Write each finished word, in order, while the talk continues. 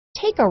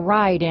Take a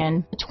ride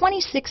in the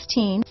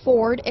 2016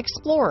 Ford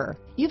Explorer.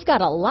 You've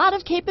got a lot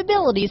of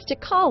capabilities to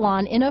call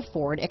on in a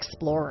Ford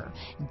Explorer.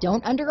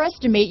 Don't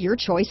underestimate your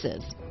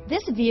choices.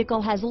 This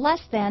vehicle has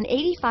less than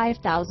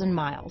 85,000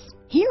 miles.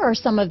 Here are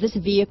some of this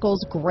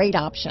vehicle's great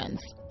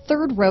options: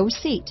 third row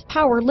seat,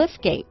 power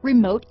liftgate,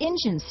 remote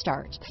engine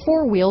start,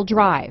 four-wheel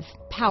drive,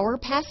 power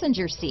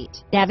passenger seat,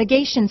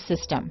 navigation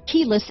system,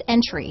 keyless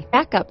entry,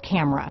 backup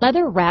camera,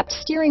 leather-wrapped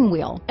steering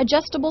wheel,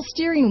 adjustable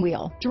steering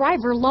wheel,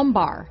 driver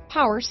lumbar,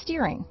 power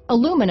steering,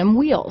 aluminum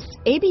wheels,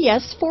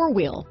 ABS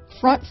four-wheel,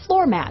 front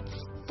floor mats,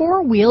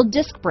 four-wheel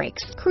disc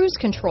brakes, cruise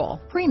control,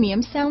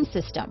 premium sound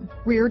system,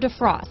 rear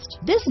defrost.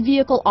 This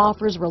vehicle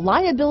offers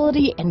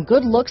reliability and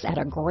good looks at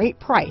a great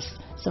price.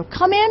 So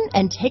come in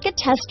and take a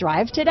test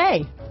drive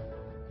today.